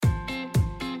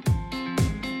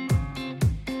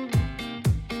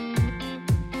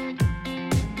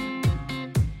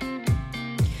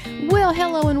Well,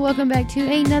 hello and welcome back to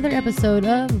another episode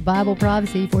of Bible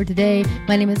Prophecy for today.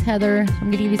 My name is Heather. I'm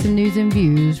going to give you some news and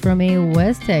views from a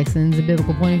West Texan's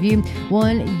biblical point of view.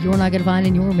 One you're not going to find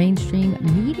in your mainstream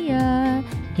media.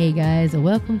 Hey guys,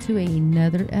 welcome to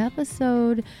another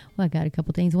episode. Well, I got a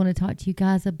couple things I want to talk to you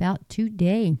guys about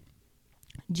today.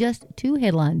 Just two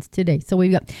headlines today. So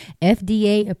we've got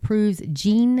FDA approves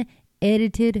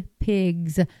gene-edited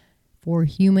pigs for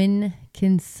human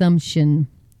consumption.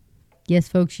 Yes,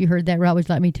 folks, you heard that right. Would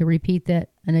you like me to repeat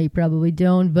that? I know you probably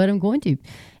don't, but I'm going to.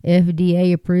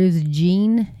 FDA approves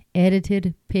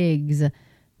gene-edited pigs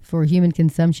for human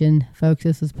consumption. Folks,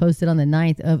 this was posted on the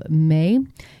 9th of May, and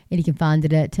you can find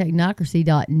it at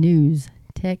technocracy.news.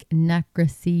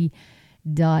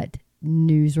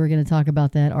 Technocracy.news. We're going to talk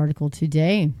about that article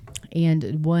today.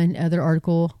 And one other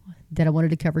article that I wanted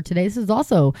to cover today. This is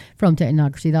also from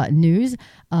technocracy.news.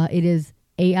 It is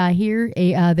AI here,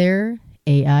 AI there,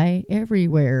 AI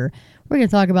everywhere. We're going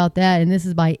to talk about that, and this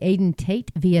is by Aiden Tate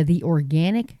via The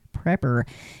Organic Prepper.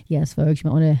 Yes, folks,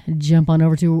 you might want to jump on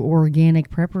over to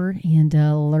Organic Prepper and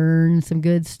learn some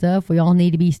good stuff. We all need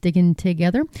to be sticking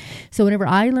together. So whenever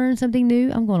I learn something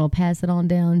new, I'm going to pass it on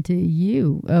down to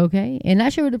you, okay? And I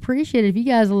sure would appreciate it if you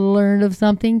guys learned of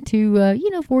something to,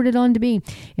 forward it on to me,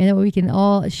 and that way we can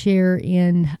all share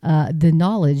in the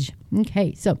knowledge.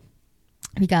 Okay, so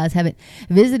if you guys haven't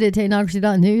visited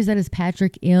technocracy.news, that is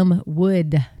Patrick M.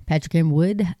 Wood. Patrick M.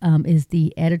 Wood is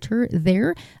the editor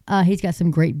there. He's got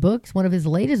some great books. One of his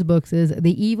latest books is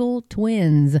The Evil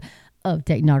Twins of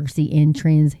Technocracy and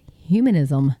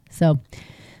Transhumanism. So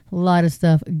a lot of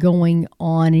stuff going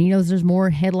on. And there's more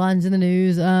headlines in the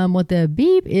news. What the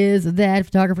beep is that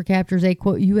photographer captures a,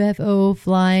 quote, UFO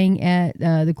flying at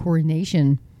the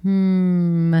coronation.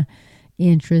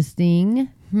 Interesting.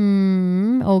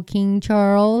 Old King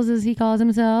Charles, as he calls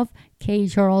himself. K.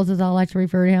 Charles, as I like to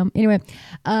refer to him. Anyway,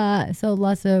 so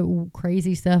lots of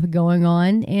crazy stuff going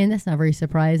on, and that's not very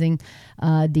surprising.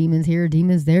 Demons here,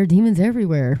 demons there, demons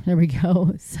everywhere. There we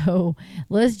go. So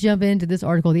let's jump into this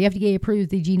article. The FDA approves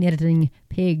the gene editing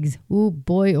pigs. Oh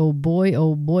boy, oh boy,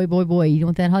 oh boy, boy, boy. You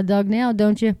want that hot dog now,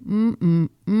 don't you?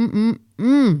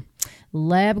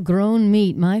 Lab grown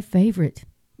meat, my favorite.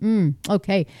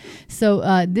 Okay,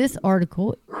 so this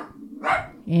article,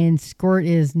 and Squirt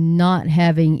is not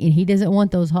having, and he doesn't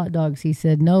want those hot dogs. He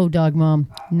said, no, dog mom,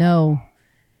 no.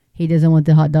 He doesn't want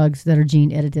the hot dogs that are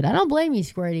gene edited. I don't blame you,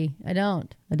 Squirty. I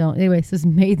don't. Anyway, this is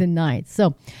May the 9th.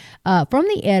 So from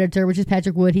the editor, which is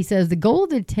Patrick Wood, he says, the goal of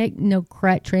the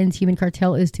technocrat transhuman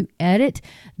cartel is to edit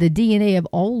the DNA of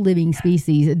all living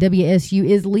species. WSU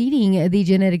is leading the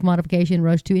genetic modification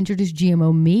rush to introduce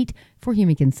GMO meat for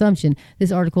human consumption.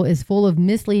 This article is full of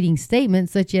misleading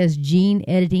statements such as gene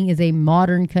editing is a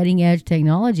modern cutting-edge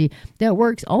technology that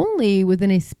works only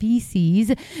within a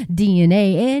species'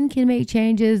 DNA and can make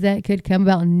changes that could come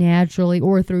about naturally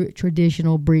or through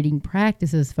traditional breeding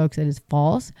practices. Folks, that is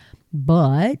false,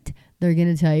 but they're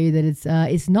going to tell you that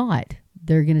it's not.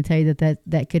 They're going to tell you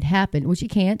that could happen, which it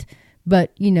can't,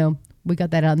 but we got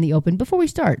that out in the open before we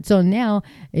start. So now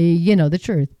you know the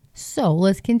truth. So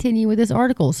let's continue with this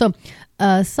article. So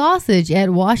sausage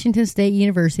at Washington State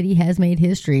University has made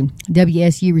history.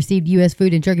 WSU received U.S.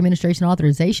 Food and Drug Administration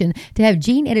authorization to have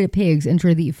gene-edited pigs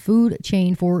enter the food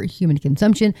chain for human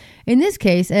consumption, in this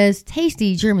case as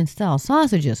tasty German-style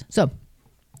sausages. So,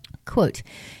 quote,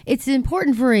 it's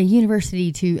important for a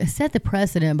university to set the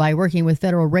precedent by working with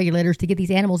federal regulators to get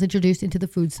these animals introduced into the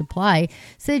food supply,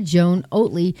 said Joan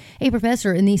Oatley, a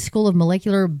professor in the School of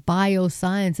Molecular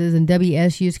Biosciences in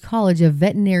WSU's College of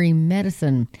Veterinary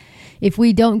Medicine. If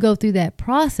we don't go through that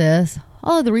process,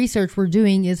 all of the research we're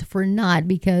doing is for naught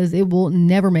because it will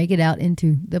never make it out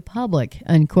into the public,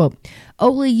 unquote.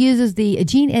 Oatley uses the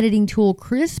gene editing tool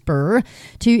CRISPR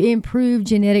to improve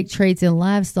genetic traits in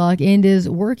livestock and is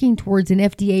working towards an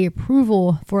FDA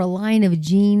approval for a line of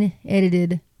gene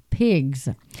edited pigs.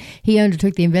 He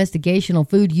undertook the investigational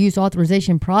food use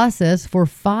authorization process for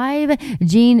 5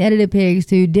 gene-edited pigs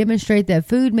to demonstrate that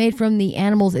food made from the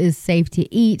animals is safe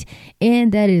to eat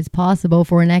and that it is possible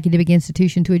for an academic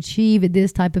institution to achieve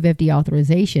this type of FDA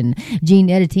authorization. Gene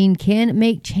editing can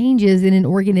make changes in an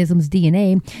organism's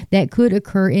DNA that could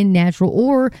occur in natural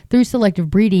or through selective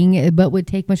breeding, but would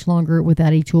take much longer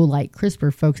without a tool like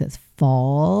CRISPR. Folks, that's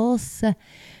false.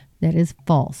 That is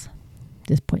false.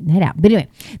 Just pointing that out. But anyway,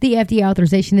 the FDA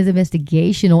authorization is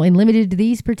investigational and limited to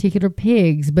these particular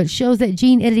pigs, but shows that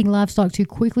gene editing livestock to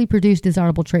quickly produce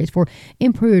desirable traits for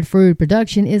improved food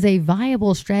production is a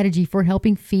viable strategy for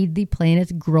helping feed the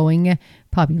planet's growing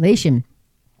population.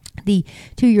 The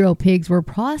 2-year-old pigs were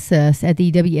processed at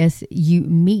the WSU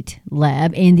Meat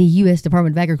Lab, and the U.S.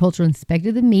 Department of Agriculture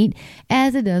inspected the meat,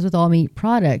 as it does with all meat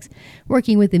products.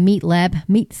 Working with the meat lab,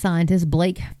 meat scientist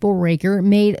Blake Foraker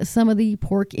made some of the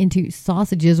pork into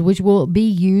sausages, which will be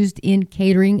used in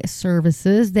catering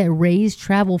services that raise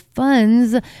travel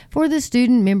funds for the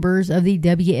student members of the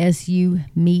WSU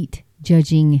meat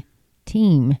judging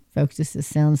team. Folks, this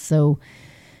sounds so...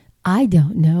 I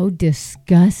don't know,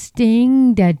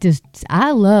 disgusting.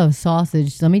 I love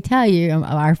sausage. Let me tell you,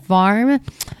 our farm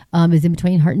is in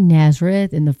between Hart and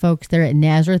Nazareth, and the folks there at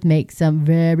Nazareth make some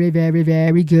very, very,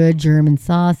 very good German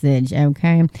sausage,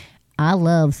 okay? I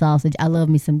love sausage. I love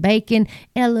me some bacon,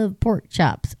 and I love pork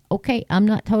chops. Okay, I am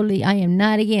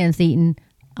not against eating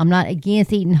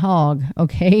hog,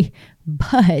 okay?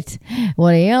 But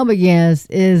what I am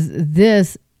against is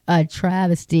this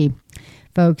travesty.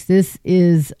 Folks, this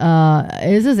is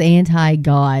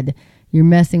anti-God. You're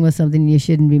messing with something you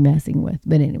shouldn't be messing with.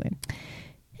 But anyway,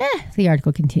 the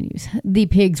article continues. The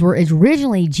pigs were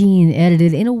originally gene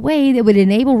edited in a way that would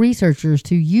enable researchers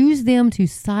to use them to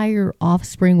sire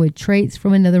offspring with traits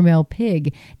from another male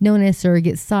pig, known as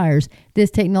surrogate sires.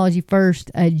 This technology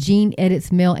first gene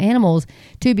edits male animals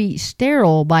to be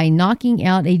sterile by knocking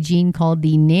out a gene called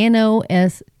the nano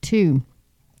S2.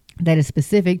 That is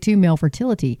specific to male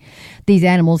fertility. These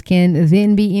animals can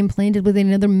then be implanted within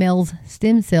another male's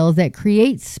stem cells that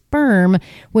create sperm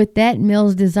with that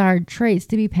male's desired traits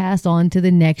to be passed on to the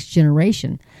next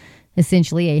generation.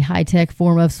 Essentially, a high-tech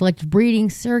form of selective breeding,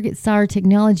 surrogate sire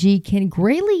technology can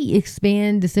greatly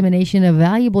expand dissemination of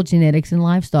valuable genetics in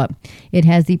livestock. It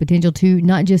has the potential to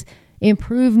not just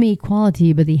improve meat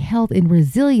quality, but the health and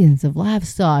resilience of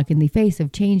livestock in the face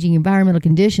of changing environmental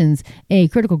conditions, a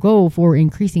critical goal for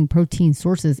increasing protein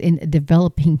sources in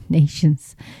developing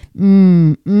nations.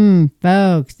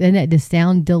 Folks, doesn't that just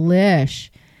sound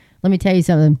delish? Let me tell you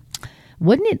something.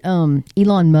 Wasn't it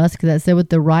Elon Musk that said with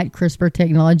the right CRISPR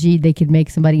technology, they could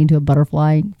make somebody into a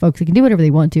butterfly? Folks, they can do whatever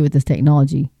they want to with this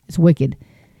technology. It's wicked.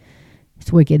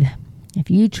 It's wicked. If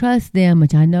you trust them,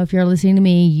 which I know if you're listening to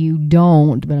me, you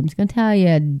don't, but I'm just going to tell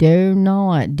you, do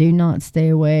not stay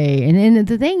away. And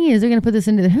the thing is, they're going to put this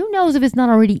into who knows if it's not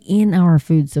already in our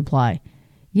food supply?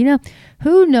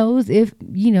 Who knows if,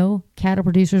 cattle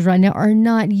producers right now are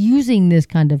not using this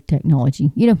kind of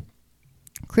technology?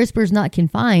 CRISPR is not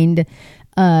confined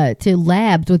to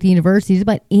labs with universities,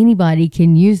 but anybody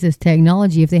can use this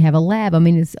technology if they have a lab. I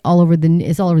mean, it's all over the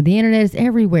internet. It's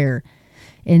everywhere.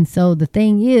 And so the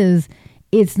thing is,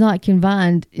 it's not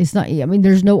confined.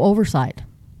 There's no oversight.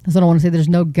 That's what I want to say. There's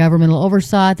no governmental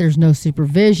oversight. There's no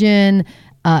supervision.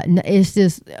 It's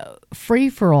just free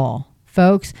for all,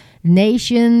 folks.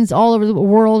 Nations all over the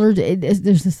world,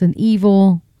 there's just an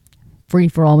evil free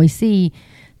for all. We see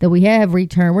that we have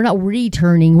returned. We're not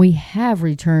returning. We have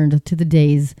returned to the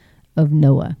days of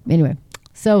Noah. Anyway,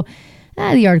 so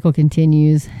the article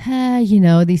continues.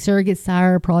 The surrogate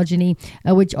sire progeny,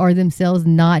 which are themselves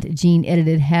not gene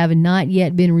edited, have not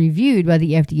yet been reviewed by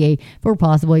the FDA for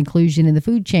possible inclusion in the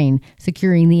food chain.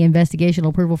 Securing the investigational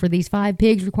approval for these 5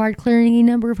 pigs required clearing a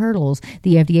number of hurdles.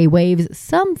 The FDA waives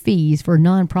some fees for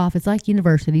nonprofits like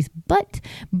universities, but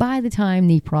by the time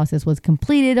the process was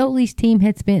completed, Oatley's team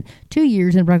had spent 2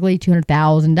 years and roughly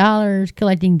 $200,000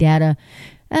 collecting data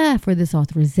for this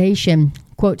authorization.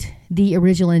 Quote, the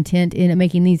original intent in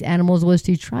making these animals was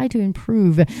to try to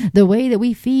improve the way that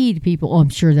we feed people. Oh, I'm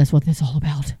sure that's what this is all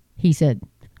about, he said.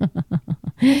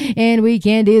 And we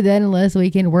can't do that unless we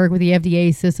can work with the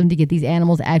FDA system to get these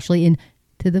animals actually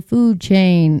into the food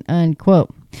chain,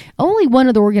 unquote. Only one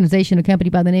other organization, a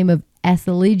company by the name of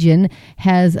Asclepion,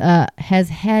 has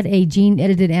had a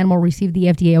gene-edited animal receive the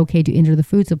FDA okay to enter the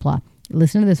food supply.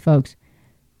 Listen to this, folks.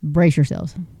 Brace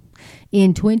yourselves.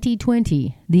 In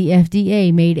 2020, the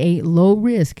FDA made a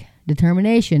low-risk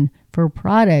determination for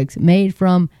products made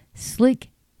from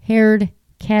slick-haired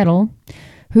cattle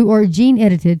who are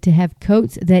gene-edited to have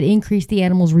coats that increase the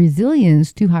animal's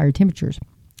resilience to higher temperatures.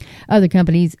 Other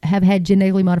companies have had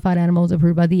genetically modified animals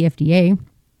approved by the FDA,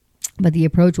 but the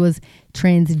approach was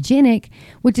transgenic,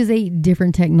 which is a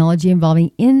different technology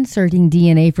involving inserting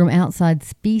DNA from outside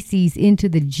species into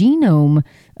the genome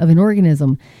of an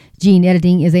organism. Gene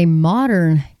editing is a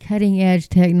modern, cutting-edge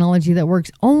technology that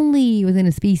works only within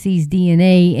a species'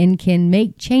 DNA and can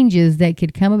make changes that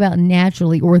could come about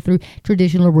naturally or through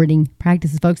traditional breeding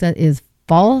practices. Folks, that is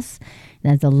false.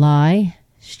 That's a lie.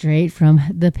 Straight from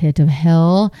the pit of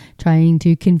hell, trying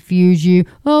to confuse you.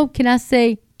 Oh, can I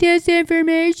say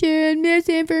disinformation,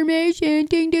 misinformation,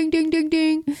 ding, ding, ding, ding,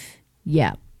 ding.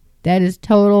 Yeah, that is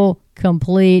total,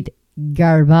 complete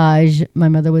garbage, my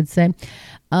mother would say.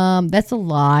 That's a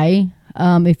lie.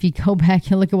 If you go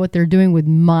back and look at what they're doing with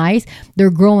mice, they're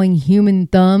growing human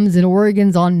thumbs and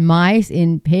organs on mice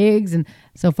and pigs. And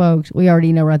so, folks, we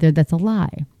already know right there that's a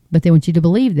lie. But they want you to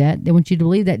believe that. They want you to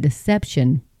believe that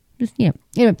deception. Just,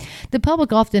 the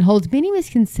public often holds many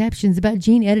misconceptions about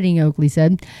gene editing, Oakley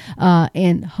said,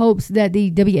 and hopes that the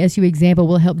WSU example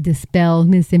will help dispel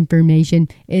misinformation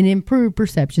and improve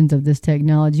perceptions of this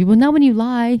technology. Well, not when you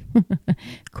lie.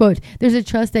 Quote, there's a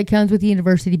trust that comes with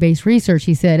university-based research,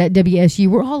 he said. At WSU,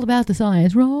 we're all about the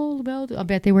science. We're all about I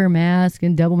bet they wear masks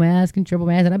and double masks and triple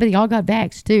masks, and I bet they all got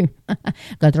vaxxed, too.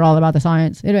 But they're all about the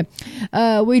science. Anyway,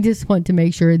 we just want to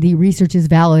make sure the research is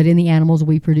valid and the animals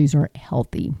we produce are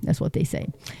healthy. That's what they say.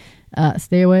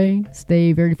 Stay away.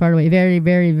 Stay very far away. Very,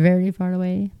 very, very far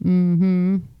away.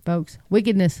 Folks.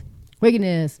 Wickedness.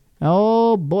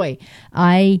 Oh, boy.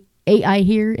 AI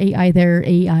here, AI there,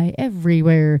 AI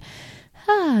everywhere.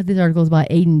 This article is by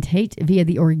Aiden Tate via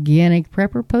The Organic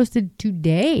Prepper, posted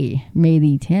today, May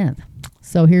the 10th.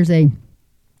 So here's a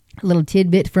little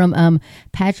tidbit from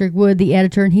Patrick Wood, the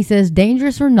editor, and he says,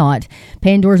 dangerous or not,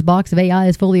 Pandora's box of AI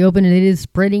is fully open and it is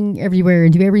spreading everywhere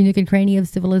into every nook and cranny of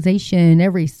civilization.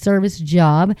 Every service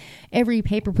job, every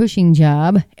paper-pushing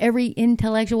job, every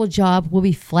intellectual job will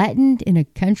be flattened in a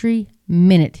country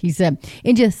minute, he said.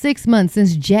 In just 6 months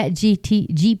since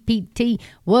GPT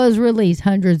was released,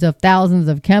 hundreds of thousands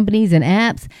of companies and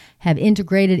apps have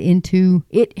integrated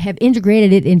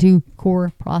it into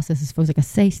core processes. Folks, like I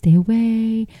say, stay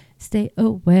away.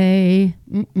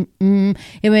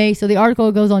 Anyway, so the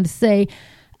article goes on to say,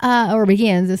 or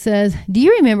begins, it says, do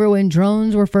you remember when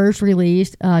drones were first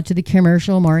released to the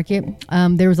commercial market?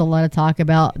 There was a lot of talk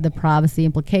about the privacy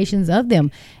implications of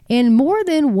them. And more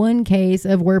than one case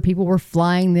of where people were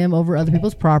flying them over other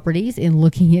people's properties and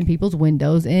looking in people's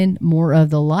windows and more of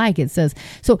the like, it says.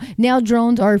 So now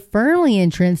drones are firmly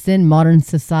entrenched in modern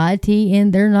society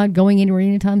and they're not going anywhere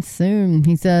anytime soon.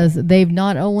 He says they've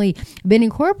not only been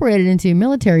incorporated into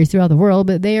militaries throughout the world,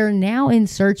 but they are now in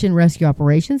search and rescue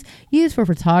operations used for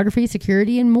photography,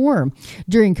 security, and more.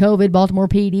 During COVID, Baltimore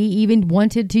PD even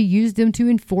wanted to use them to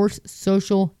enforce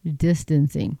social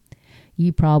distancing.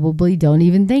 You probably don't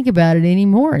even think about it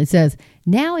anymore. It says,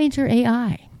 now enter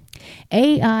AI.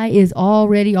 AI is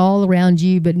already all around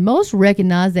you, but most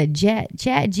recognize that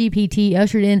ChatGPT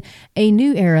ushered in a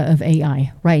new era of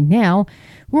AI. Right now,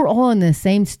 we're all in the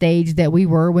same stage that we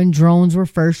were when drones were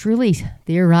first released,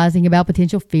 theorizing about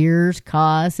potential fears,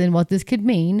 costs, and what this could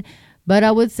mean. But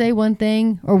I would say one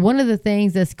of the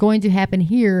things that's going to happen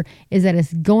here is that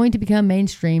it's going to become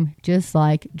mainstream, just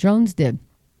like drones did.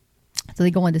 So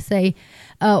they go on to say,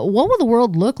 what will the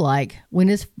world look like when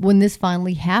this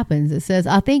finally happens? It says,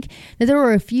 I think that there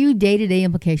are a few day-to-day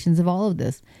implications of all of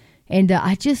this. And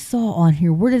I just saw on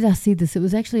here, where did I see this? It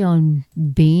was actually on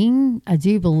Bing, I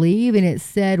do believe, and it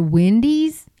said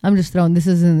Wendy's. This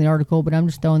isn't in the article, but I'm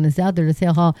just throwing this out there to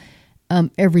tell how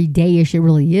everyday-ish it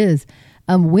really is.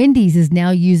 Wendy's is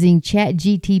now using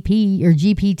ChatGPT or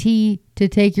GPT to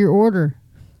take your order.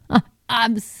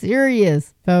 I'm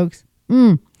serious, folks.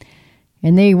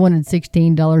 And they wanted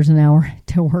 $16 an hour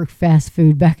to work fast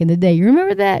food back in the day. You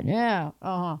remember that? Yeah.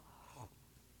 Well,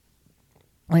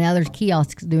 now there's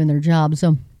kiosks doing their job.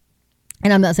 So,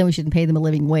 and I'm not saying we shouldn't pay them a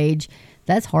living wage.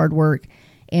 That's hard work.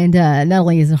 And not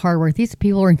only is it hard work, these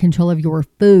people are in control of your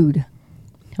food.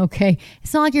 Okay.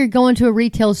 It's not like you're going to a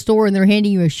retail store and they're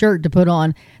handing you a shirt to put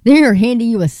on. They are handing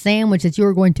you a sandwich that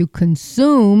you're going to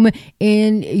consume,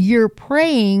 and you're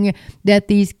praying that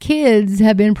these kids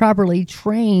have been properly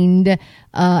trained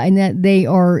and that they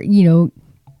are,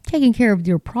 taking care of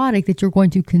your product that you're going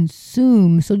to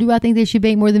consume. So do I think they should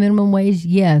pay more than minimum wage?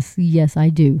 Yes, I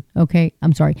do. Okay.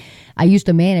 I'm sorry. I used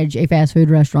to manage a fast food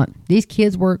restaurant. These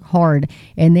kids work hard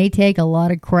and they take a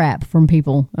lot of crap from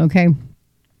people. Okay.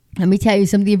 Let me tell you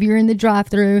something. If you're in the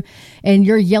drive-thru and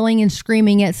you're yelling and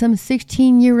screaming at some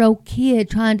 16-year-old kid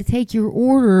trying to take your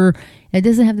order that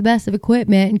doesn't have the best of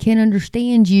equipment and can't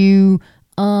understand you,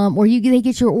 or they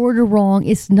get your order wrong,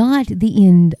 it's not the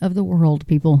end of the world,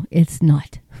 people. It's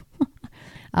not.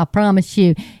 I promise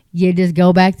you. You just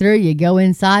go back through, you go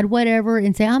inside, whatever,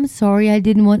 and say, I'm sorry, I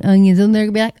didn't want onions. And they're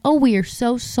going to be like, oh, we are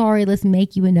so sorry. Let's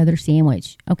make you another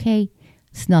sandwich. Okay?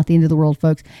 It's not the end of the world,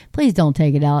 folks. Please don't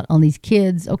take it out on these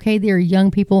kids, okay? They're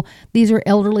young people. These are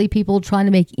elderly people trying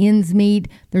to make ends meet.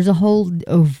 There's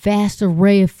a vast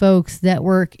array of folks that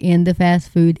work in the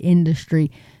fast food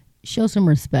industry. Show some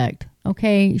respect,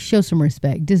 okay? Show some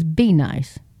respect. Just be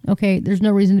nice, okay? There's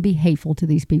no reason to be hateful to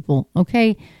these people,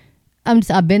 okay?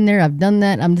 I've been there. I've done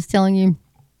that. I'm just telling you,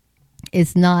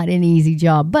 it's not an easy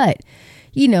job. But,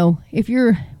 if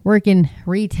you're working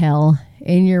retail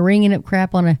and you're ringing up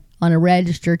crap on on a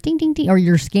register, ding, ding, ding, or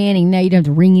you're scanning. Now you don't have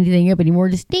to ring anything up anymore.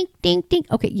 Just ding, ding, ding.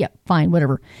 Okay, yeah, fine,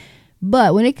 whatever.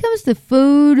 But when it comes to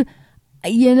food,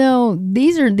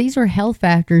 these are health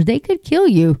factors. They could kill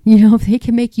you. They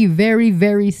can make you very,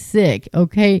 very sick.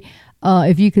 Okay,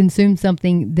 if you consume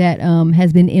something that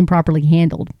has been improperly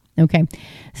handled. Okay,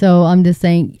 so I'm just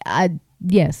saying,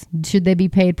 yes, should they be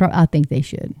paid? I think they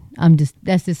should.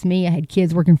 That's just me. I had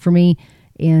kids working for me,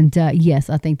 and yes,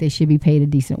 I think they should be paid a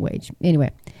decent wage.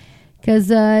 Anyway.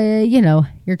 Because,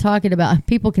 you're talking about,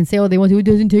 people can say what they want to. It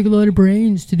doesn't take a lot of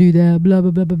brains to do that, blah, blah,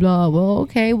 blah, blah, blah. Well,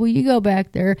 okay, well, you go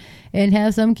back there and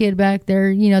have some kid back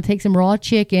there, take some raw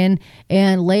chicken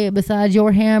and lay it beside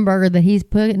your hamburger that he's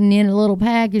putting in a little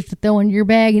package to throw in your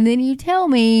bag. And then you tell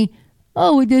me,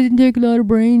 oh, it doesn't take a lot of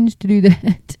brains to do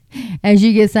that. As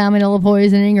you get salmonella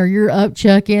poisoning or you're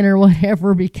upchucking or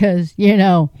whatever because,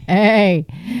 hey,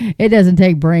 it doesn't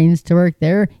take brains to work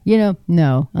there.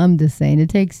 No, I'm just saying it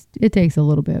takes a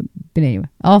little bit. But anyway,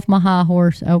 off my high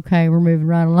horse. Okay, we're moving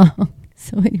right along.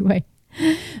 So anyway,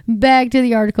 back to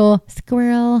the article.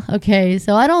 Squirrel. Okay,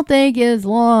 so I don't think it's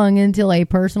long until a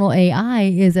personal AI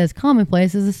is as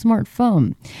commonplace as a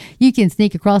smartphone. You can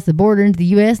sneak across the border into the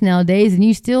U.S. nowadays and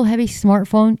you still have a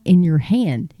smartphone in your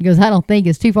hand. He goes, I don't think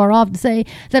it's too far off to say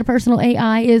that a personal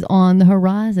AI is on the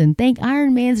horizon. Think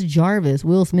Iron Man's Jarvis,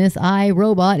 Will Smith's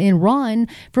iRobot, and Ron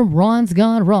from Ron's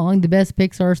Gone Wrong, the best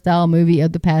Pixar-style movie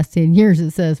of the past 10 years.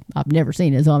 It says, I've never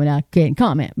seen it, so I can't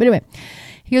comment. But anyway,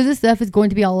 he goes, this stuff is going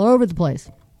to be all over the place.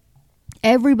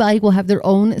 Everybody will have their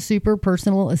own super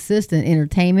personal assistant,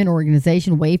 entertainment,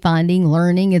 organization, wayfinding,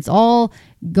 learning. It's all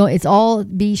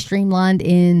be streamlined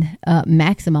and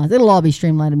maximized. It'll all be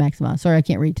streamlined and maximized. Sorry, I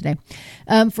can't read today.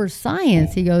 For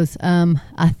science, he goes,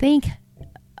 I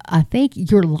think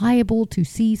you're liable to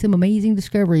see some amazing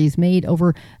discoveries made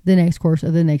over the next course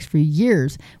of the next few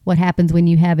years. What happens when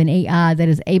you have an AI that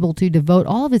is able to devote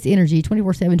all of its energy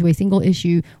 24/7 to a single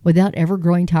issue without ever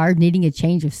growing tired, needing a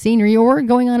change of scenery, or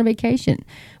going on a vacation?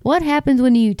 What happens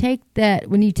when you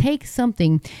take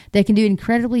something that can do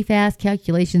incredibly fast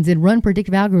calculations and run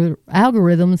predictive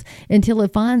algorithms until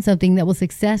it finds something that will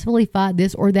successfully fight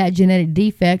this or that genetic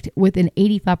defect with an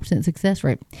 85% success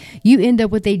rate? You end up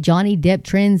with a Johnny Depp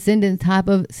transcendent type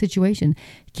of situation.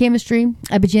 Chemistry,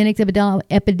 epigenetics,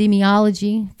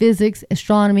 epidemiology, physics,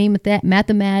 astronomy,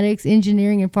 mathematics,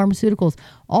 engineering, and pharmaceuticals.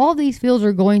 All these fields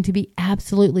are going to be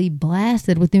absolutely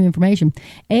blasted with new information.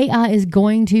 AI is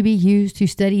going to be used to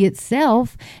study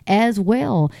itself as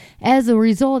well. As a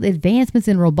result, advancements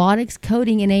in robotics,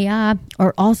 coding, and AI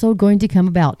are also going to come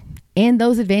about. And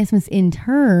those advancements in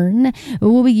turn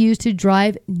will be used to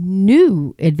drive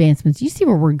new advancements. You see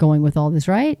where we're going with all this,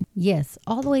 right? Yes,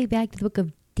 all the way back to the book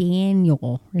of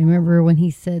Daniel. Remember when he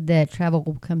said that travel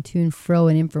will come to and fro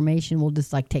and information will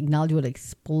just technology would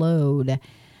explode.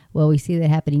 Well, we see that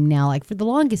happening now. For the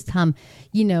longest time,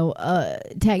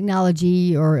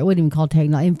 technology, or it wasn't even called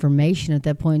technology, information at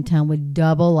that point in time would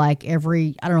double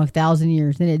every, 1,000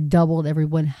 years. Then it doubled every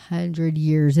 100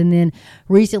 years. And then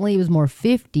recently it was more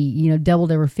 50, doubled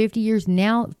every 50 years.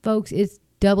 Now, folks, it's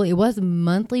double. It was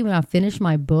monthly when I finished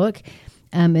my book.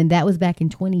 And that was back in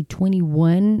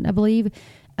 2021, I believe.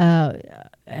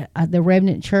 The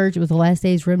Remnant Church, it was the Last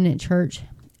Days Remnant Church.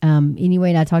 Anyway,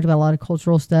 and I talked about a lot of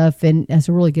cultural stuff, and that's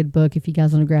a really good book if you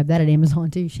guys want to grab that at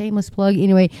Amazon too. Shameless plug.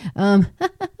 Anyway,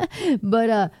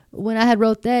 but when I had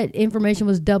wrote that, information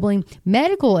was doubling.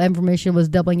 Medical information was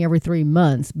doubling every 3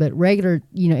 months, but regular,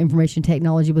 information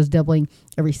technology was doubling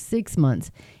every 6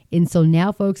 months. And so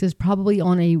now, folks, is probably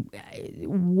on a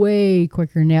way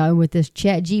quicker now. And with this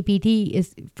chat GPT,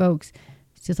 it's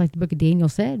just like the book of Daniel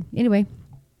said. Anyway,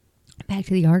 back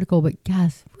to the article, but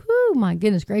guys, my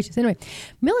goodness gracious. Anyway,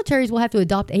 militaries will have to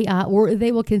adopt AI or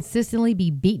they will consistently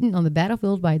be beaten on the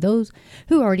battlefield by those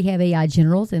who already have AI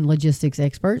generals and logistics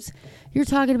experts. You're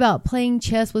talking about playing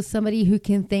chess with somebody who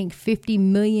can think 50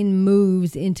 million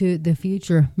moves into the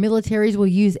future. Militaries will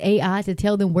use AI to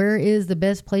tell them where is the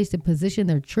best place to position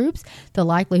their troops, the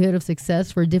likelihood of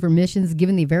success for different missions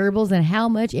given the variables, and how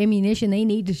much ammunition they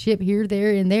need to ship here,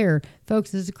 there, and there.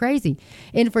 Folks, this is crazy.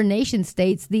 And for nation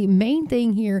states, the main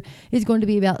thing here is going to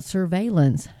be about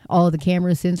surveillance. All of the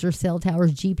cameras, sensors, cell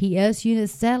towers, GPS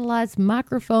units, satellites,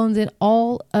 microphones, and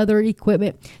all other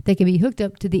equipment that can be hooked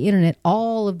up to the internet,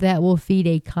 all of that will feed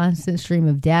a constant stream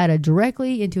of data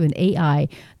directly into an AI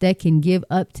that can give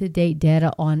up-to-date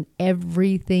data on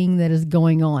everything that is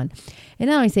going on. And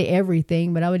I don't say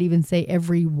everything, but I would even say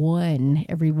everyone.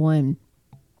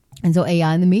 And so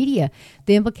AI in the media,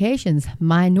 the implications,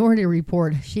 Minority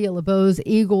Report, Shia LaBeouf's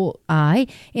eagle eye,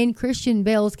 and Christian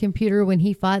Bale's computer when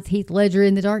he fights Heath Ledger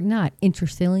in The Dark Knight.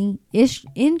 Interestingly,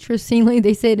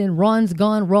 they said in Ron's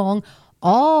Gone Wrong,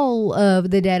 all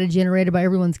of the data generated by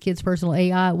everyone's kid's personal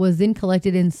AI was then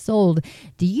collected and sold.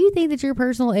 Do you think that your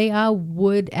personal AI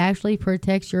would actually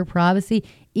protect your privacy,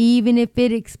 even if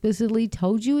it explicitly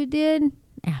told you it did?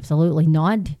 Absolutely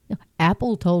not.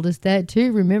 Apple told us that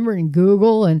too, remember, and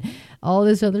Google and all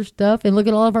this other stuff. And look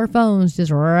at all of our phones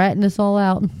just ratting us all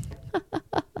out.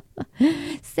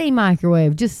 Say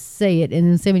microwave, just say it, and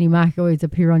then so many microwaves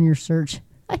appear on your search.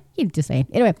 Just saying.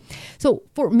 Anyway, so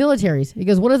for militaries, he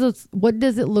goes, what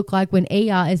does it look like when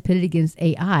AI is pitted against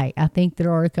AI? I think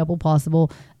there are a couple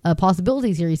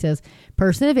possibilities here. He says,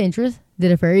 person of interest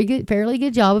did a fairly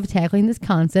good job of tackling this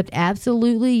concept.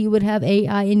 Absolutely, you would have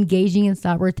AI engaging in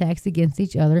cyber attacks against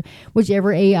each other.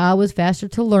 Whichever AI was faster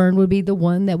to learn would be the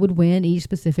one that would win each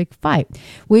specific fight.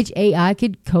 Which AI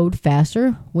could code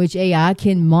faster? Which AI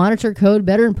can monitor code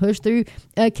better and push through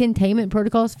containment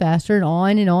protocols faster, and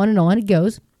on and on and on it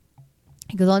goes.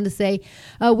 He goes on to say,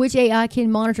 which AI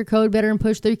can monitor code better and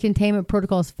push through containment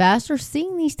protocols faster?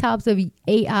 Seeing these types of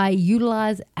AI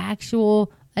utilize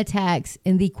actual attacks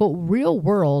in the, quote, real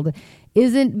world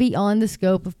isn't beyond the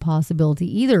scope of possibility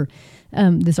either,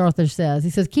 this author says. He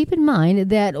says, keep in mind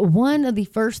that one of the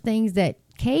first things that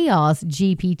Chaos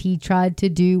GPT tried to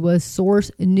do was source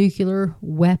nuclear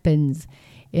weapons.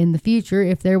 In the future,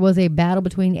 if there was a battle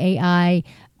between AIs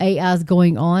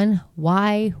going on,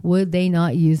 why would they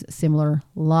not use similar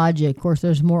logic? Of course,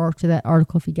 there's more to that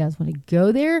article if you guys want to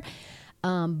go there.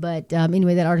 But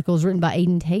anyway, that article is written by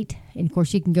Aiden Tate. And of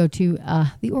course, you can go to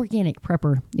The Organic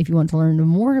Prepper if you want to learn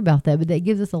more about that. But that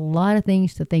gives us a lot of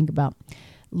things to think about.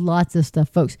 Lots of stuff,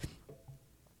 folks.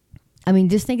 I mean,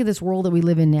 just think of this world that we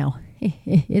live in now.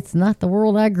 It's not the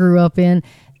world I grew up in.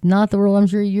 Not the world I'm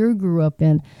sure you grew up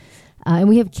in. And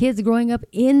we have kids growing up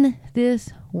in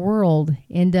this world.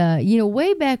 And,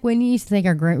 way back when you used to think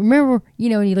remember,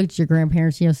 when you looked at your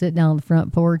grandparents, sitting down on the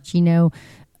front porch, chewing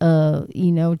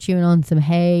on some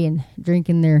hay and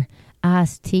drinking their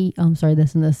iced tea. Oh, I'm sorry,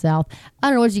 that's in the South. I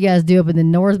don't know what you guys do up in the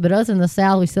North, but us in the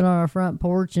South, we sit on our front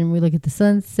porch and we look at the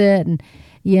sunset and,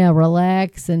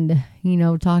 relax and,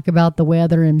 talk about the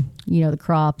weather and, the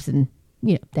crops and,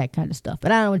 that kind of stuff.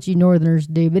 But I don't know what you Northerners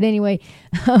do. But anyway,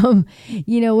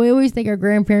 we always think our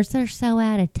grandparents, they're so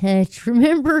out of touch.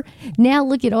 Remember, now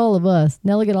look at all of us.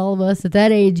 At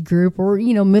that age group or,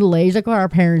 middle age, like our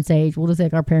parents' age. We'll just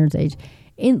take our parents' age.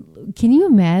 And can you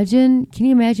imagine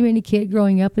any kid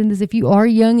growing up in this? If you are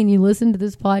young and you listen to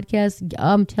this podcast,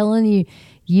 I'm telling you,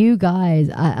 you guys,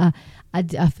 I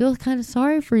feel kind of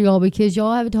sorry for y'all because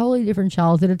y'all have a totally different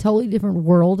childhood, a totally different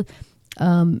world.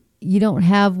 You don't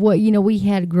have what, we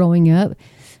had growing up,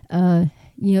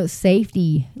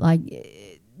 safety, like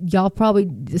y'all probably,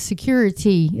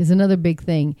 security is another big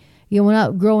thing. When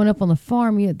I growing up on the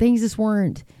farm, things just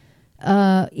weren't,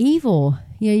 evil.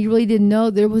 You really didn't know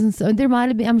there wasn't, there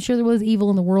might've been, I'm sure there was evil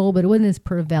in the world, but it wasn't as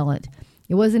prevalent.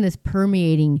 It wasn't as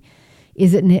permeating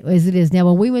as it is now.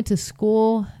 When we went to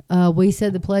school, we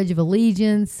said the Pledge of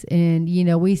Allegiance and,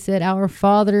 we said our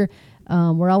Father,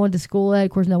 where I went to school at.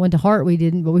 Of course, I went to Hart, we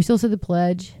didn't, but we still said the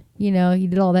pledge. You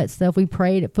did all that stuff. We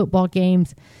prayed at football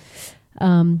games.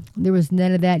 There was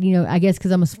none of that, I guess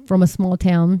because I'm from a small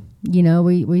town,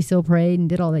 we still prayed and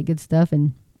did all that good stuff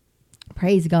and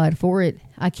praise God for it.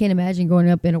 I can't imagine growing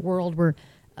up in a world where,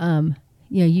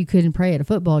 you couldn't pray at a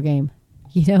football game,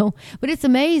 But it's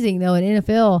amazing, though, in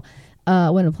NFL,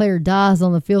 when a player dies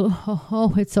on the field,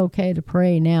 it's okay to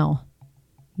pray now.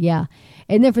 Yeah.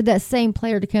 And then for that same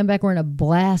player to come back wearing a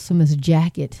blasphemous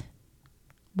jacket.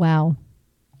 Wow.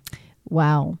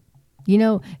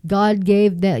 God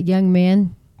gave that young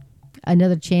man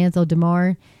another chance,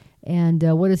 DeMar. And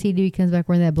what does he do? He comes back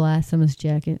wearing that blasphemous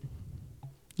jacket.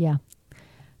 Yeah.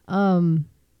 Telling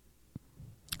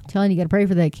you, got to pray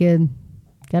for that kid.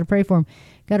 Got to pray for him.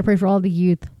 Got to pray for all the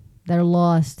youth that are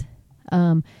lost.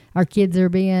 Our kids are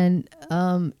being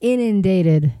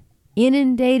inundated and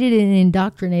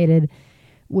indoctrinated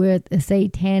with a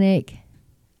satanic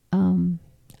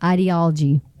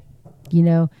ideology.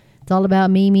 It's all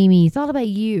about me. It's all about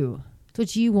you. It's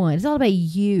what you want. It's all about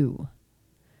you.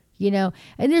 And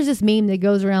there's this meme that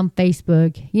goes around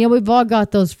Facebook. We've all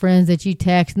got those friends that you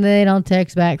text and they don't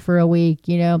text back for a week,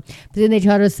 but then they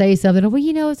try to say something.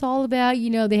 Well, it's all about,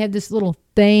 they have this little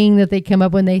thing that they come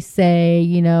up when they say,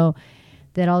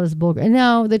 that all this bull. And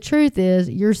no, the truth is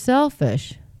you're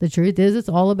selfish. The truth is it's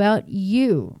all about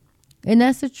you. And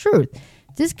that's the truth.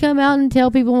 Just come out and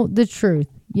tell people the truth,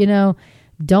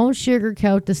 Don't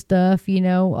sugarcoat the stuff,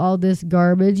 all this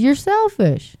garbage. You're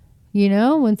selfish.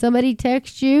 When somebody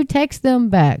texts you, text them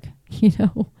back,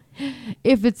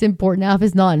 if it's important. Now, if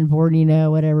it's not important,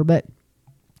 whatever. But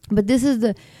this is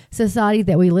the society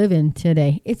that we live in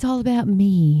today. It's all about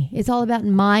me. It's all about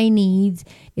my needs.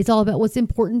 It's all about what's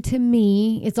important to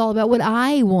me. It's all about what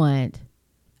I want.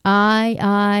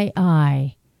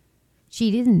 I.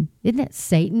 Isn't that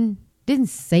Satan? Didn't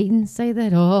Satan say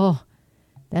that? Oh,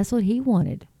 that's what he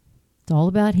wanted. It's all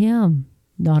about him,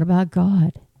 not about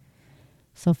God.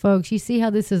 So, folks, you see how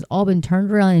this has all been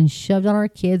turned around and shoved on our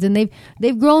kids, and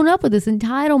they've grown up with this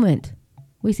entitlement.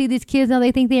 We see these kids now,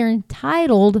 they think they are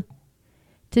entitled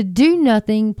to do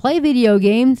nothing, play video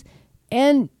games,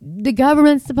 and the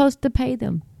government's supposed to pay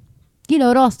them. It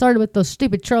all started with those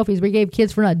stupid trophies we gave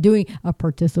kids for not doing a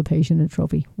participation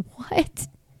trophy. What?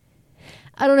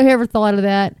 I don't know whoever thought of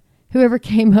that, whoever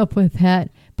came up with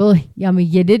that. But,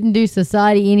 you didn't do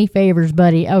society any favors,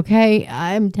 buddy, okay?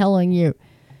 I'm telling you.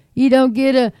 You don't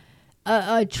get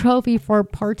a trophy for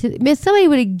participation. Somebody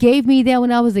would have gave me that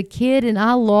when I was a kid and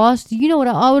I lost. You know what?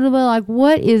 I would have been like,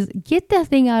 get that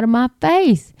thing out of my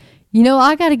face.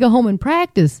 I got to go home and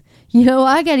practice.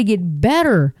 I got to get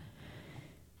better.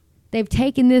 They've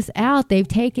taken this out. They've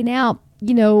taken out,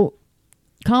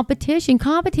 competition.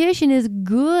 Competition is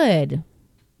good.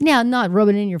 Now, not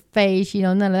rubbing it in your face,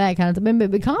 none of that kind of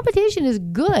stuff. But competition is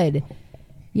good.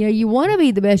 You want to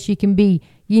be the best you can be,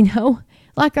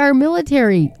 like our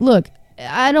military. Look,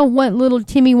 I don't want little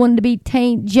Timmy wanting to be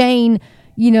Jane,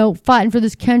 fighting for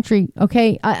this country.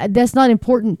 Okay, that's not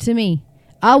important to me.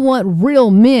 I want real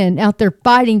men out there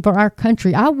fighting for our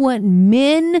country. I want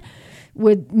men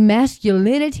with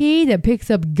masculinity that picks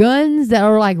up guns that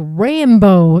are like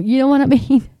Rambo. You know what I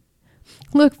mean?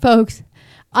 Look, folks,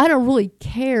 I don't really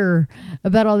care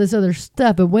about all this other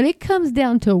stuff, but when it comes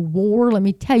down to war, let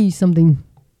me tell you something.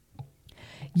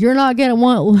 You're not gonna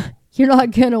want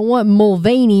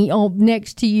Mulvaney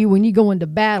next to you when you go into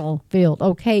battlefield,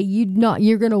 okay?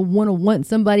 You're gonna want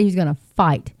somebody who's gonna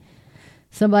fight.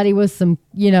 Somebody with some,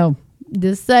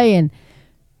 just saying.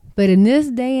 But in this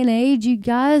day and age, you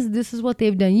guys, this is what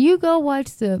they've done. You go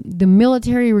watch the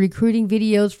military recruiting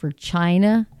videos for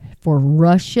China, for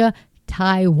Russia,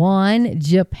 Taiwan,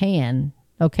 Japan,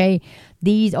 okay?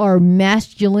 These are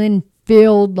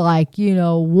masculine-filled, war,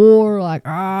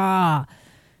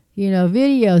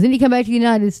 videos. Then you come back to the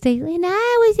United States. When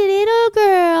I was a little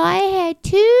girl, I had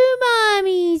 2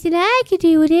 mommies, and I could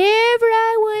do whatever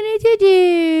I wanted to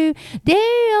do.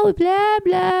 They always blah,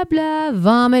 blah, blah.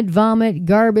 Vomit,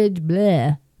 garbage,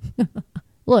 blah.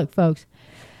 Look, folks,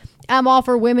 I'm all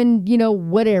for women,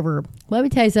 whatever. Let me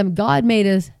tell you something. God made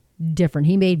us different.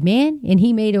 He made man, and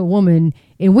he made a woman,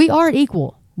 and we are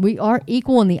equal. We are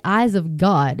equal in the eyes of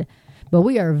God, but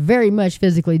we are very much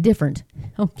physically different,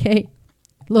 okay?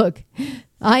 Look,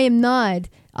 I am not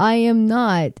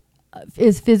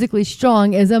as physically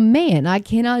strong as a man. I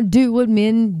cannot do what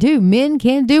men do. Men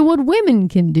can't do what women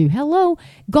can do. Hello,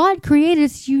 God created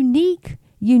us unique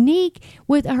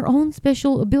with our own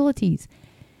special abilities.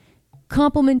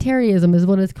 Complementarianism is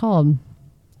what it's called.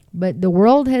 But the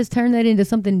world has turned that into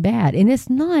something bad, and it's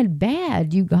not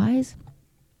bad, you guys.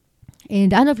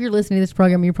 And I know if you're listening to this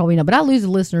program, you're probably not, but I lose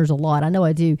listeners a lot. I know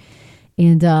I do.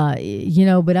 And,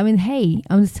 but I mean, hey,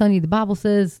 I'm just telling you, the Bible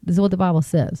says, this is what the Bible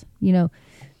says, and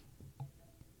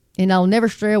I'll never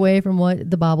stray away from what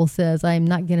the Bible says. I'm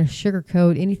not going to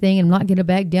sugarcoat anything. I'm not going to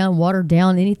back down, water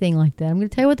down, anything like that. I'm going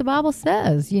to tell you what the Bible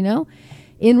says,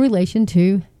 in relation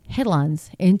to headlines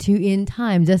and to end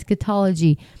times,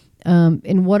 eschatology,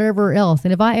 and whatever else.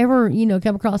 And if I ever,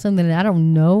 come across something that I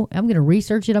don't know, I'm going to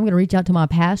research it. I'm going to reach out to my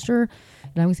pastor,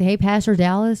 and I'm going to say, hey, Pastor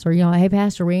Dallas, or, hey,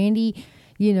 Pastor Randy,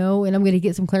 and I'm going to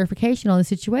get some clarification on the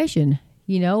situation.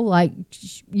 My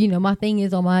thing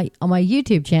is on my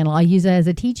YouTube channel, I use that as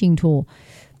a teaching tool,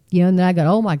 and then I go,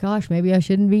 oh my gosh, maybe I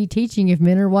shouldn't be teaching if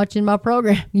men are watching my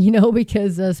program,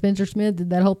 because Spencer Smith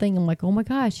did that whole thing. I'm like, oh my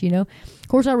gosh, of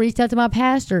course I reached out to my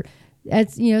pastor.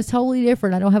 That's, it's totally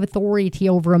different. I don't have authority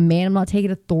over a man. I'm not taking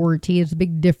authority. It's a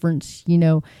big difference,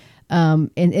 and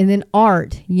then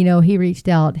Art, he reached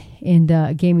out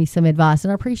and gave me some advice,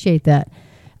 and I appreciate that.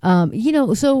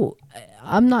 So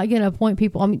I'm not going to point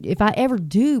people. I mean, if I ever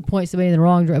do point somebody in the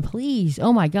wrong direction, please,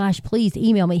 oh my gosh, please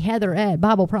email me,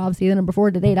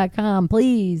 Heather@BibleProphecy4.com.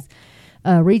 Please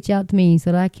reach out to me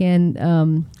so that I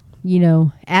can,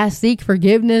 seek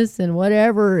forgiveness and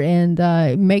whatever,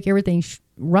 and make everything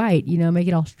right, make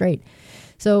it all straight.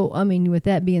 So, I mean, with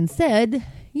that being said,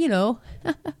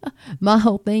 my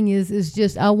whole thing is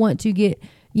just, I want to get,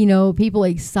 people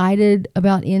excited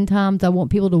about end times. I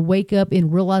want people to wake up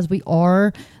and realize we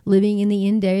are living in the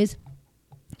end days.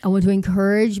 I want to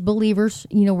encourage believers,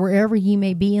 wherever you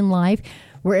may be in life,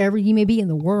 wherever you may be in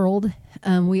the world.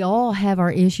 We all have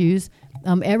our issues.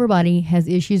 Everybody has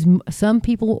issues. Some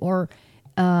people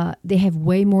they have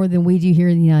way more than we do here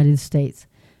in the United States.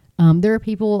 There are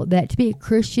people that to be a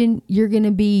Christian, you're going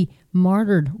to be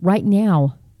martyred right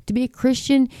now. To be a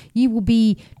Christian, you will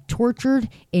be tortured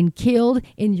and killed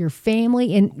in your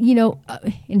family. And,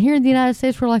 and here in the United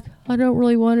States, we're like, I don't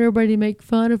really want everybody to make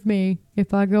fun of me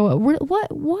if I go.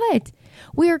 What?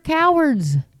 We are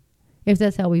cowards. If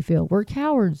that's how we feel, we're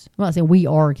cowards. I'm not saying we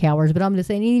are cowards, but I'm just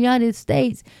saying in the United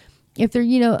States, if they're,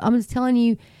 I'm just telling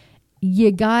you,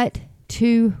 you got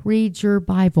to read your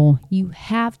Bible. You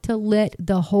have to let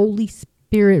the Holy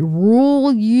Spirit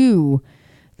rule you.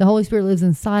 The Holy Spirit lives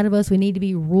inside of us. We need to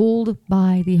be ruled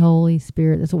by the Holy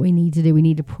Spirit. That's what we need to do. We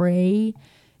need to pray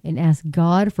and ask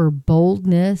God for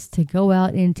boldness to go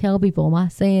out and tell people. Am I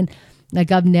saying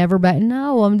like I've never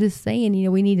no, I'm just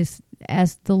saying, we need to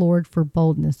ask the Lord for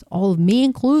boldness. All of me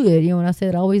included. When I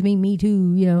said always mean me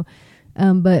too,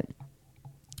 but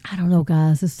I don't know,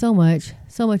 guys. There's so much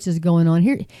is going on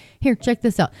here. Here, check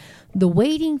this out. The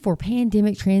waiting for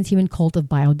pandemic transhuman cult of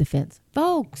biodefense.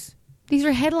 Folks, these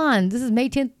are headlines. This is May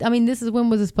 10th. This is when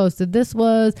was this posted? This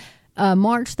was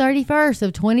March 31st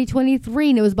of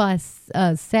 2023, and it was by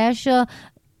Sasha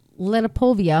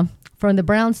Letopovia from the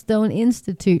Brownstone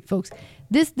Institute. Folks,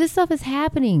 this stuff is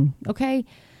happening, okay?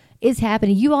 It's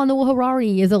happening. You all know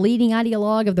Harari is a leading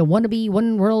ideologue of the wannabe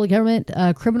one world government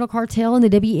criminal cartel and the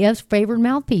WEF's favored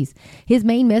mouthpiece. His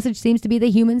main message seems to be that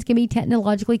humans can be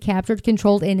technologically captured,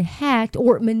 controlled, and hacked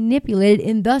or manipulated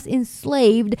and thus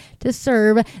enslaved to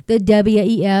serve the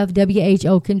WEF,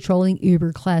 WHO controlling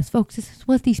Uber class. Folks, this is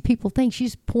what these people think.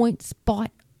 She's point spot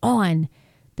on.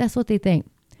 That's what they think.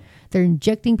 They're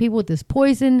injecting people with this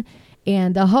poison.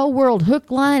 And the whole world, hook,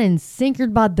 line, and sinker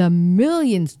by the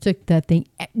millions took that thing.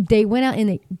 They went out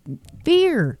in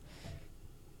fear.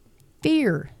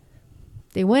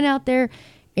 They went out there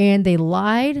and they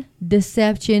lied,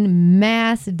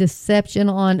 mass deception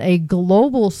on a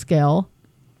global scale.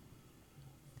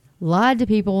 Lied to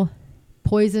people,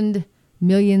 poisoned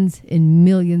millions and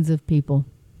millions of people.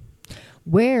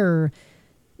 Where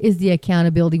is the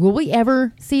accountability? Will we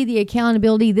ever see the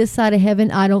accountability this side of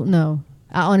heaven? I don't know.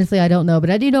 Honestly, I don't know. But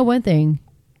I do know one thing,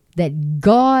 that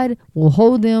God will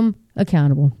hold them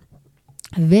accountable.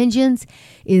 Vengeance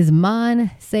is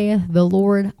mine, saith the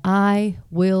Lord. I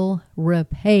will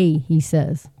repay, he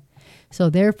says. So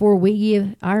therefore, we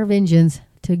give our vengeance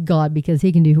to God because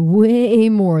he can do way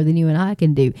more than you and I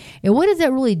can do. And what does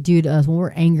that really do to us when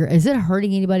we're angry? Is it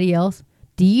hurting anybody else?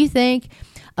 Do you think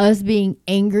us being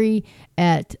angry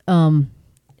at, oh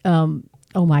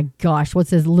my gosh, what's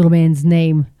his little man's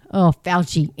name? Oh,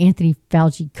 Fauci, Anthony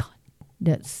Fauci. God,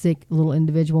 that sick little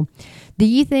individual. Do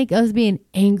you think us being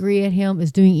angry at him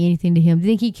is doing anything to him? Do you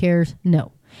think he cares?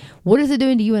 No. What is it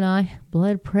doing to you and I?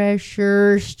 Blood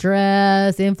pressure,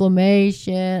 stress,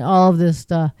 inflammation, all of this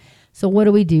stuff. So what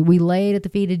do? We lay it at the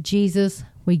feet of Jesus.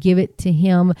 We give it to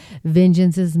him.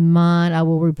 Vengeance is mine. I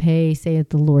will repay, saith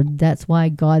the Lord. That's why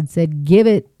God said, give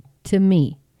it to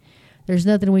me. There's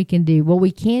nothing we can do. What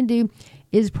we can do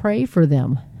is pray for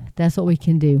them. That's what we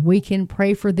can do. We can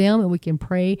pray for them, and we can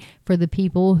pray for the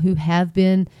people who have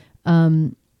been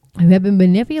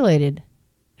manipulated,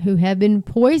 who have been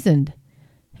poisoned,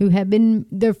 who have been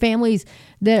their families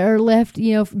that are left,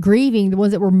 grieving, the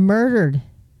ones that were murdered.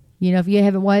 If you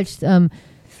haven't watched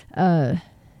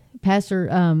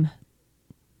Pastor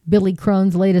Billy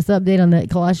Crone's latest update on the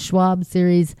Klaus Schwab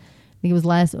series, I think it was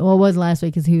last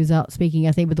week because he was out speaking,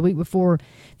 I think, but the week before,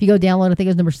 if you go download, I think it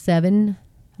was number 7.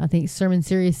 I think Sermon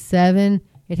Series 7,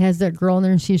 it has that girl in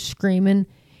there and she's screaming,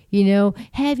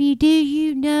 have you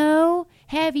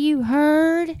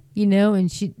heard? And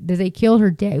they killed her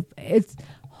dad. It's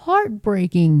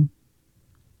heartbreaking.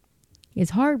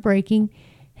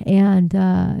 And,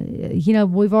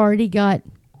 we've already got,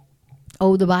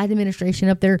 the Biden administration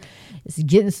up there is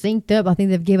getting synced up. I think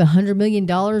they've gave $100 million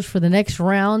for the next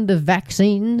round of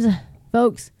vaccines.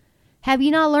 Folks, have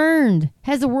you not learned?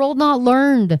 Has the world not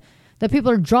learned that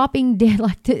people are dropping dead?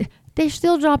 They're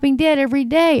still dropping dead every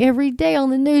day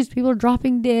on the news. People are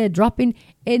dropping dead,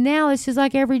 and now it's just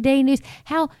like everyday news.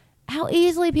 How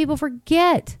easily people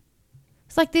forget.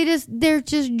 It's like they're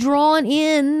just drawn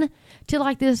in to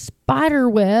like this spider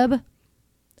web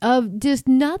of just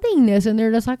nothingness, and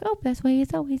they're just like, oh, that's the way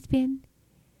it's always been.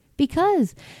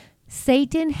 Because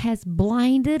Satan has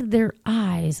blinded their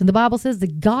eyes, and the Bible says the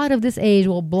God of this age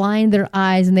will blind their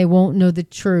eyes, and they won't know the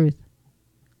truth.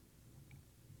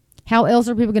 How else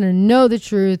are people going to know the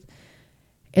truth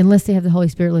unless they have the Holy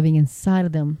Spirit living inside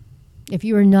of them? If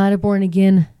you are not a born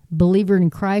again believer in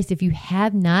Christ, if you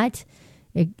have not,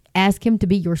 ask him to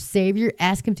be your Savior.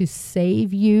 Ask him to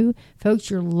save you. Folks,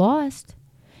 you're lost.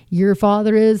 Your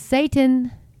father is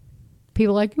Satan.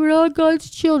 People are like, we're all God's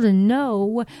children.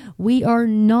 No, we are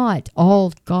not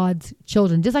all God's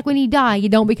children. Just like when you die, you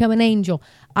don't become an angel.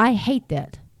 I hate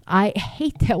that. I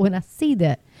hate that when I see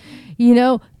that. You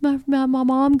know, my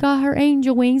mom got her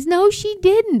angel wings. No, she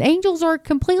didn't. Angels are a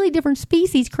completely different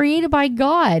species created by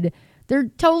God. They're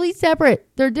totally separate.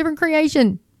 They're a different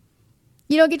creation.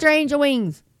 You don't get your angel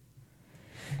wings.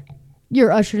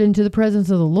 You're ushered into the presence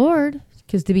of the Lord,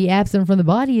 because to be absent from the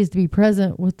body is to be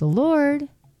present with the Lord.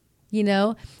 You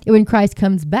know, when Christ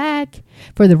comes back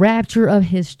for the rapture of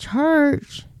his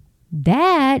church,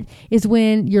 that is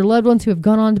when your loved ones who have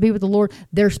gone on to be with the Lord,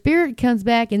 their spirit comes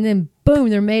back, and then boom,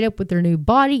 they're made up with their new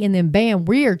body, and then bam,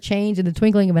 we are changed in the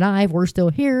twinkling of an eye. If we're still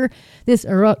here, this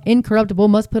incorruptible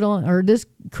must put on, or this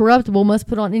corruptible must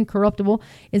put on incorruptible.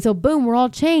 And so boom, we're all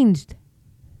changed.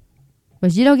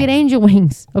 But you don't get angel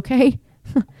wings, okay?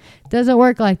 Doesn't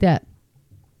work like that.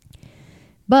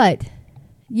 But,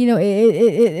 you know,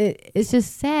 it's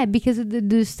just sad because of the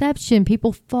deception.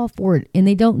 People fall for it, and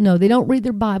they don't know. They don't read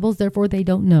their Bibles, therefore they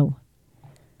don't know.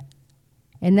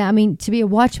 And that, I mean, to be a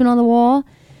watchman on the wall,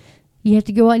 you have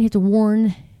to go out and you have to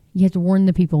warn. You have to warn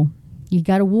the people. You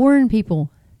got to warn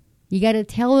people. You got to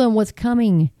tell them what's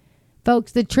coming.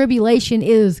 Folks, the tribulation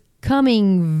is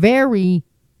coming very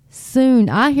soon.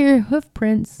 I hear hoof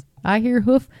prints. I hear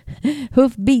hoof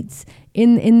beats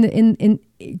in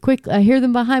quick. I hear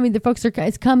them behind me. The folks are,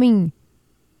 it's coming.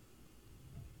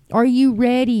 Are you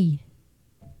ready?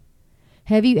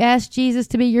 Have you asked Jesus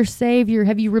to be your Savior?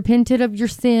 Have you repented of your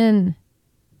sin?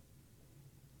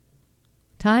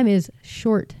 Time is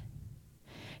short.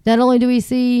 Not only do we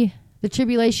see the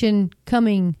tribulation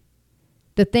coming,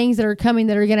 the things that are coming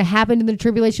that are going to happen in the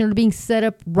tribulation are being set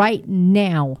up right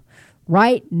now.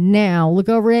 Right now. Look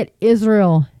over at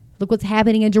Israel. Look what's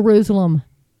happening in Jerusalem.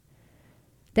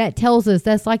 That tells us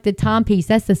that's like the timepiece.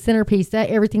 That's the centerpiece. That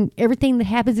everything that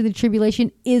happens in the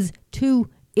tribulation is to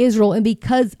Israel and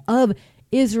because of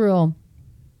Israel.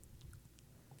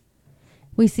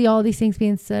 We see all these things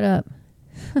being set up.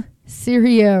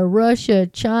 Syria, Russia,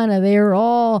 China, they are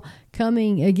all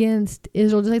coming against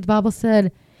Israel, just like the Bible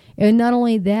said. And not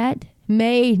only that,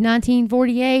 May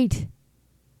 1948,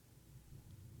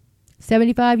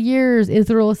 75 years.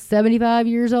 Israel is 75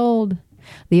 years old.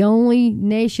 The only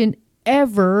nation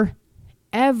ever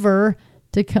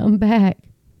to come back.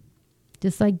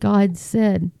 Just like God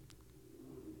said.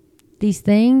 These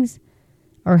things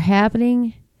are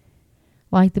happening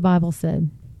like the Bible said.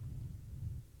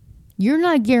 You're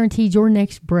not guaranteed your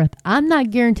next breath. I'm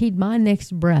not guaranteed my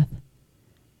next breath.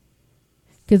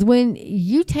 Because when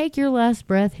you take your last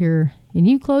breath here and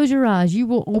you close your eyes, you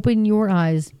will open your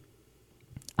eyes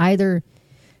either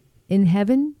in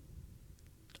heaven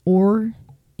or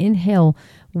in hell.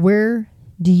 Where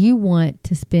do you want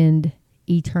to spend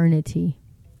eternity?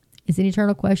 It's an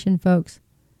eternal question, folks.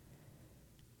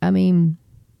 I mean,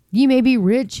 you may be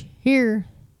rich here.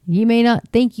 You may not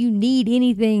think you need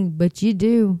anything, but you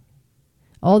do.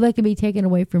 All that can be taken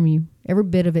away from you. Every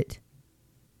bit of it.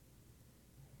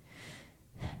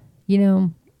 You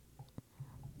know,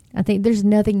 I think there's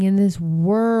nothing in this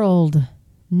world.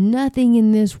 Nothing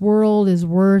in this world is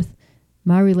worth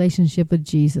my relationship with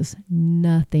Jesus.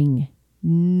 Nothing.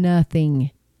 Nothing.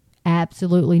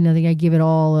 Absolutely nothing. I give it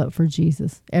all up for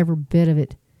Jesus. Every bit of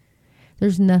it.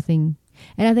 There's nothing.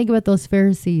 And I think about those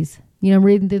Pharisees. You know, I'm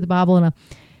reading through the Bible and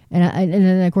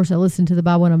then of course I listen to the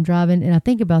Bible when I'm driving, and I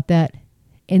think about that.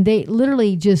 And they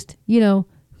literally just, you know,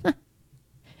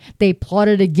 they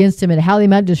plotted against him and how they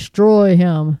might destroy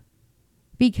him.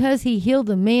 Because he healed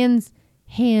a man's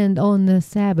hand on the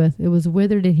Sabbath. It was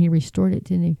withered and he restored it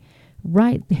to him.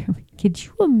 Right there. Could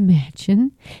you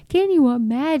imagine? Can you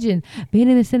imagine being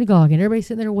in the synagogue and everybody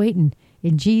sitting there waiting,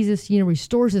 and Jesus, you know,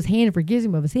 restores his hand and forgives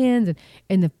him of his sins,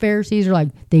 and the Pharisees are like,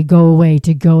 they go away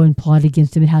to go and plot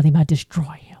against him and how they might destroy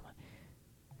him.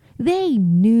 They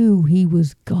knew he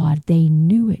was God. They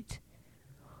knew it.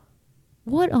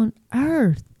 What on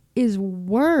earth is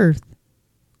worth?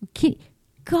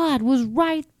 God was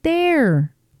right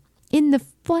there in the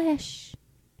flesh.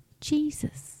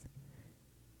 Jesus.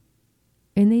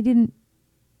 And they didn't,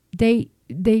 they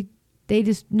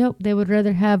just, nope, they would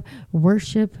rather have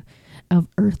worship of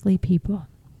earthly people.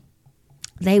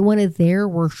 They wanted their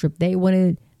worship. They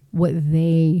wanted what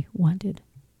they wanted.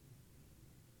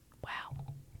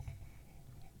 Wow.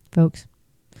 Folks,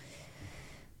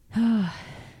 I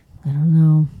don't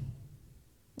know.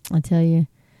 I tell you,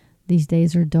 these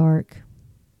days are dark.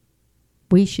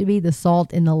 We should be the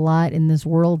salt and the light in this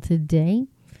world today.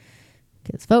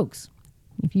 Because, folks,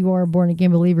 if you are a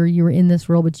born-again believer, you are in this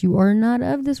world, but you are not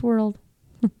of this world.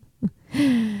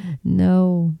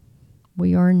 No,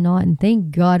 we are not. And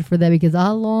thank God for that, because I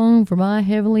long for my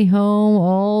heavenly home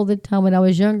all the time. When I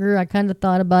was younger, I kind of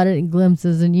thought about it in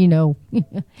glimpses and,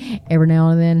 every now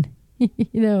and then,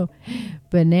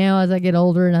 But now as I get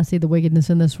older and I see the wickedness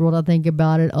in this world, I think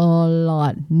about it a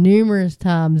lot, numerous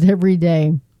times every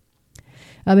day.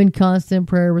 I'm in constant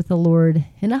prayer with the Lord,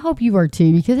 and I hope you are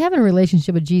too, because having a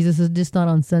relationship with Jesus is just not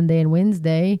on Sunday and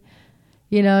Wednesday.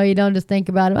 You don't just think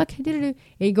about it. Okay, and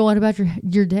you go on about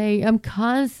your day. I'm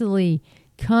constantly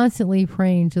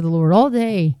praying to the Lord all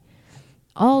day,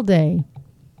 all the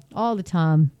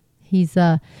time. He's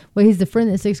he's the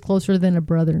friend that sticks closer than a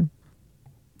brother.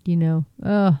 When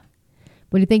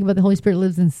you think about the Holy Spirit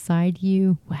lives inside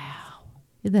you, wow,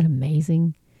 isn't that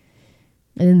amazing?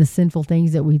 And then the sinful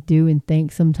things that we do and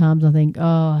think, sometimes I think,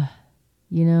 have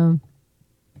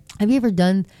you ever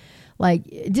done,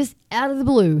 just out of the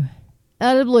blue,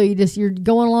 you're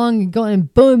going along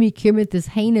and boom, you commit this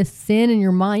heinous sin in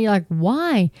your mind. You're like,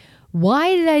 why?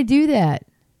 Why did I do that?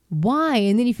 Why?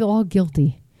 And then you feel all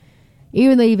guilty.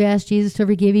 Even though you've asked Jesus to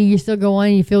forgive you, you still go on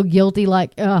and you feel guilty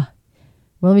like, well,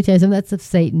 let me tell you something. That's of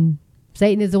Satan.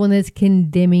 Satan is the one that's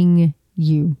condemning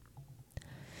you.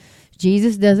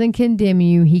 Jesus doesn't condemn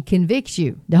you. He convicts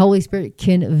you. The Holy Spirit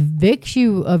convicts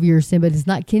you of your sin, but does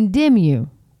not condemn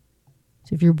you.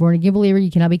 So if you're a born-again believer,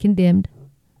 you cannot be condemned.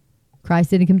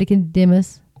 Christ didn't come to condemn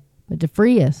us, but to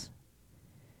free us.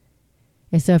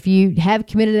 And so if you have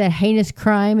committed that heinous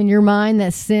crime in your mind,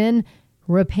 that sin,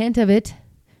 repent of it.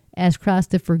 Ask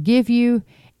Christ to forgive you,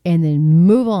 and then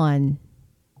move on.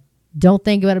 Don't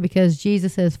think about it, because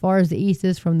Jesus says, as far as the east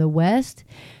is from the west,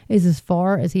 is as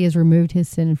far as he has removed his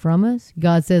sin from us.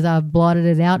 God says, I've blotted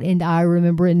it out and I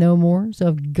remember it no more. So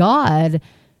if God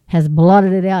has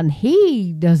blotted it out and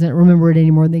he doesn't remember it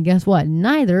anymore, then guess what?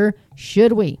 Neither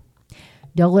should we.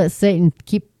 Don't let Satan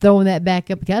keep throwing that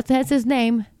back up, because that's his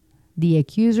name, the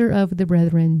accuser of the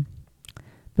brethren.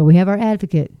 But we have our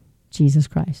advocate, Jesus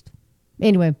Christ.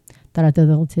 Anyway, thought I'd throw a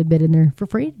little tidbit in there for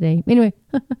free today. Anyway.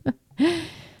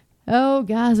 Oh,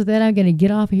 guys, with that, I'm going to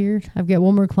get off here. I've got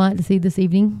one more client to see this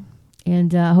evening,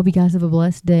 and I hope you guys have a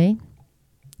blessed day.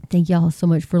 Thank y'all so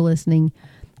much for listening.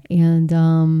 And,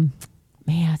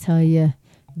 I tell you,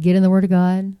 get in the Word of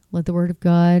God. Let the Word of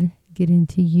God get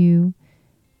into you.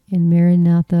 And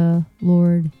Maranatha,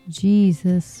 Lord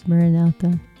Jesus,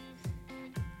 Maranatha.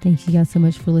 Thank you guys so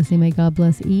much for listening. May God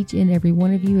bless each and every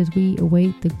one of you as we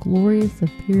await the glorious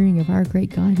appearing of our great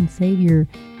God and Savior,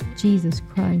 Jesus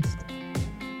Christ.